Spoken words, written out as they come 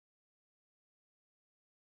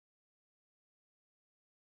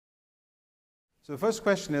So the first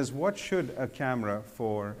question is, what should a camera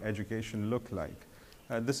for education look like?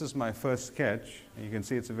 This is my first sketch. You can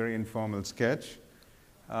see it's a very informal sketch.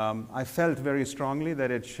 I felt very strongly that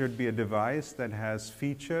it should be a device that has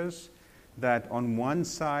features that on one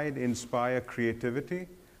side inspire creativity,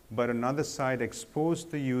 but on another side expose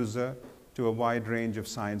the user to a wide range of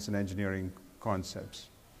science and engineering concepts.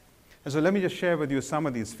 And so let me just share with you some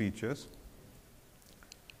of these features.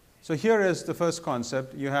 So here is the first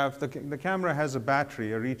concept. You have the camera has a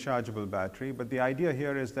battery, a rechargeable battery, but the idea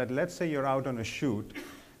here is that let's say you're out on a shoot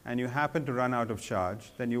and you happen to run out of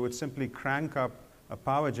charge, then you would simply crank up a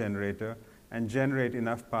power generator and generate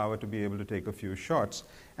enough power to be able to take a few shots.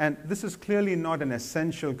 And this is clearly not an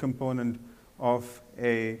essential component of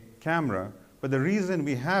a camera, but the reason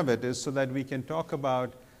we have it is so that we can talk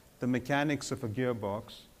about the mechanics of a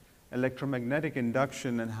gearbox, electromagnetic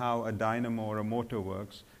induction and how a dynamo or a motor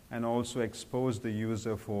works, and also expose the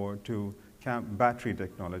user to battery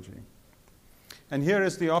technology. And here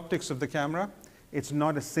is the optics of the camera. It's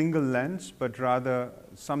not a single lens, but rather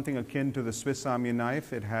something akin to the Swiss Army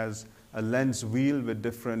knife. It has a lens wheel with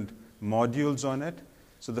different modules on it.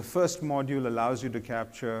 So the first module allows you to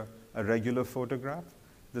capture a regular photograph.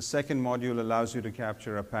 The second module allows you to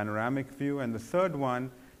capture a panoramic view. And the third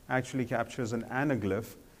one actually captures an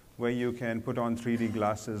anaglyph, where you can put on 3D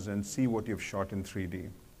glasses and see what you've shot in 3D.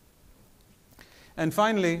 And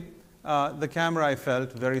finally, the camera, I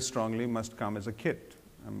felt very strongly, must come as a kit.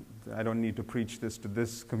 I don't need to preach this to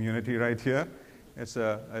this community right here. It's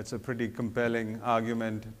a pretty compelling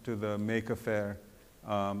argument to the Maker Faire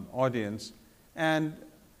audience. And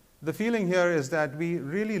the feeling here is that we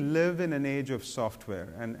really live in an age of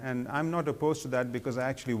software. And I'm not opposed to that because I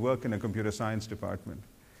actually work in a computer science department.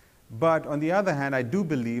 But on the other hand, I do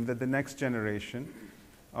believe that the next generation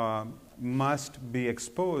must be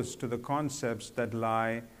exposed to the concepts that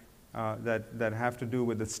that have to do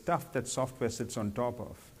with the stuff that software sits on top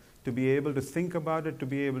of, to be able to think about it, to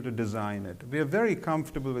be able to design it. We are very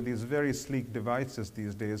comfortable with these very sleek devices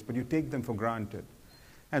these days, but you take them for granted.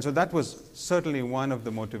 And so that was certainly one of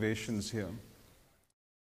the motivations here.